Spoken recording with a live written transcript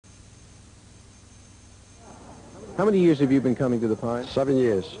How many years have you been coming to the Pines? 7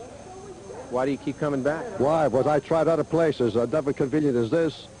 years. Why do you keep coming back? Why? Because I tried other places, never convenient as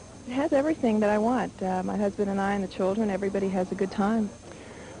this. It has everything that I want. My husband and I and the children, everybody has a good time.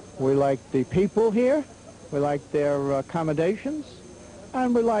 We like the people here, we like their accommodations,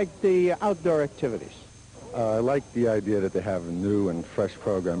 and we like the outdoor activities. I like the idea that they have a new and fresh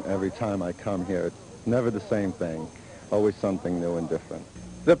program every time I come here. It's never the same thing, always something new and different.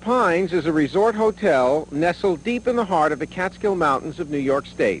 The Pines is a resort hotel nestled deep in the heart of the Catskill Mountains of New York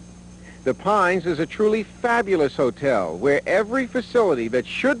State. The Pines is a truly fabulous hotel where every facility that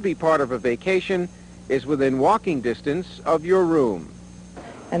should be part of a vacation is within walking distance of your room.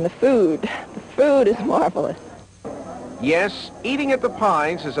 And the food is marvelous. Yes, eating at the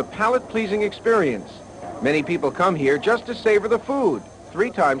Pines is a palate-pleasing experience. Many people come here just to savor the food 3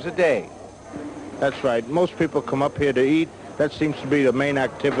 times a day. That's right. Most people come up here to eat. That seems to be the main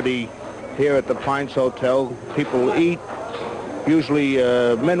activity here at the Pines Hotel. People eat, usually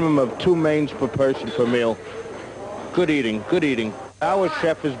a minimum of 2 mains per person per meal. Good eating, good eating. Our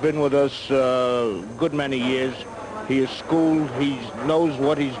chef has been with us a good many years. He is schooled, he knows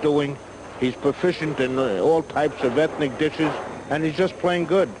what he's doing. He's proficient in all types of ethnic dishes, and he's just plain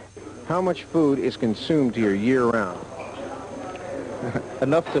good. How much food is consumed here year-round?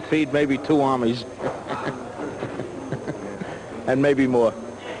 Enough to feed maybe 2 armies. And maybe more,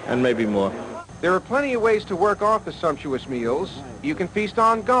 and maybe more. There are plenty of ways to work off the sumptuous meals. You can feast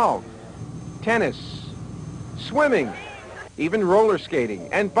on golf, tennis, swimming, even roller skating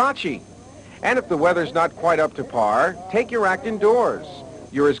and bocce. And if the weather's not quite up to par, take your act indoors.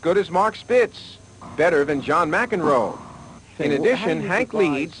 You're as good as Mark Spitz, better than John McEnroe. In addition, Hank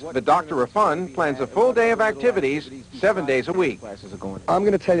Leeds, the Doctor of Fun, plans a full day of activities 7 days a week. I'm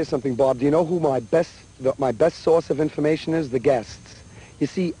going to tell you something, Bob. Do you know who my best source of information is? The guests. You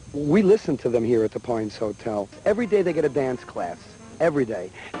see, we listen to them here at the Pines Hotel. Every day they get a dance class. Every day.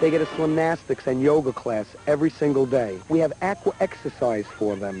 They get a gymnastics and yoga class every single day. We have aqua exercise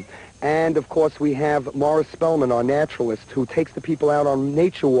for them. And, of course, we have Morris Spellman, our naturalist, who takes the people out on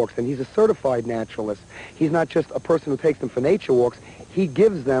nature walks, and he's a certified naturalist. He's not just a person who takes them for nature walks. He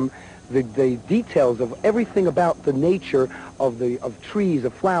gives them the details of everything about the nature of trees,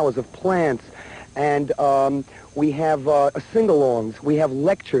 of flowers, of plants. And we have sing-alongs. We have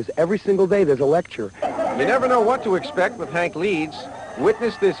lectures. Every single day there's a lecture. You never know what to expect with Hank Leeds.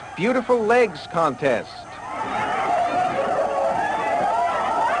 Witness this beautiful legs contest.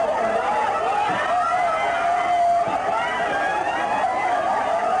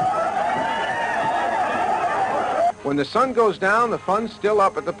 When the sun goes down, the fun's still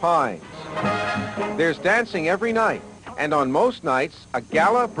up at the Pines. There's dancing every night, and on most nights, a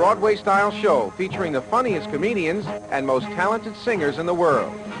gala Broadway-style show featuring the funniest comedians and most talented singers in the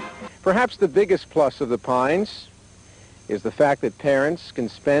world. Perhaps the biggest plus of the Pines is the fact that parents can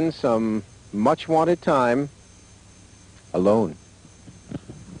spend some much-wanted time alone.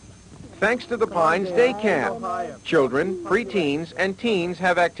 Thanks to the Pines Day Camp, children, preteens, and teens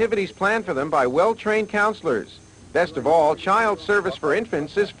have activities planned for them by well-trained counselors. Best of all, child service for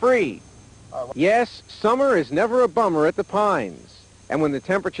infants is free. Yes, summer is never a bummer at the Pines. And when the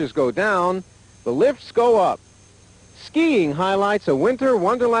temperatures go down, the lifts go up. Skiing highlights a winter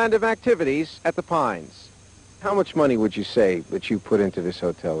wonderland of activities at the Pines. How much money would you say that you put into this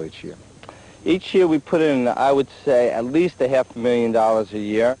hotel each year? Each year we put in, I would say, at least $500,000 a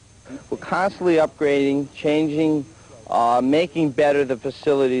year. We're constantly upgrading, changing, making better the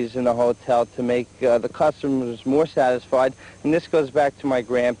facilities in the hotel to make the customers more satisfied. And this goes back to my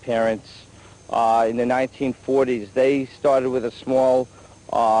grandparents in the 1940s. They started with a small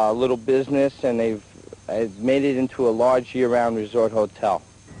little business, and they've made it into a large year-round resort hotel.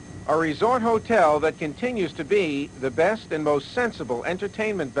 A resort hotel that continues to be the best and most sensible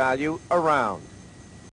entertainment value around.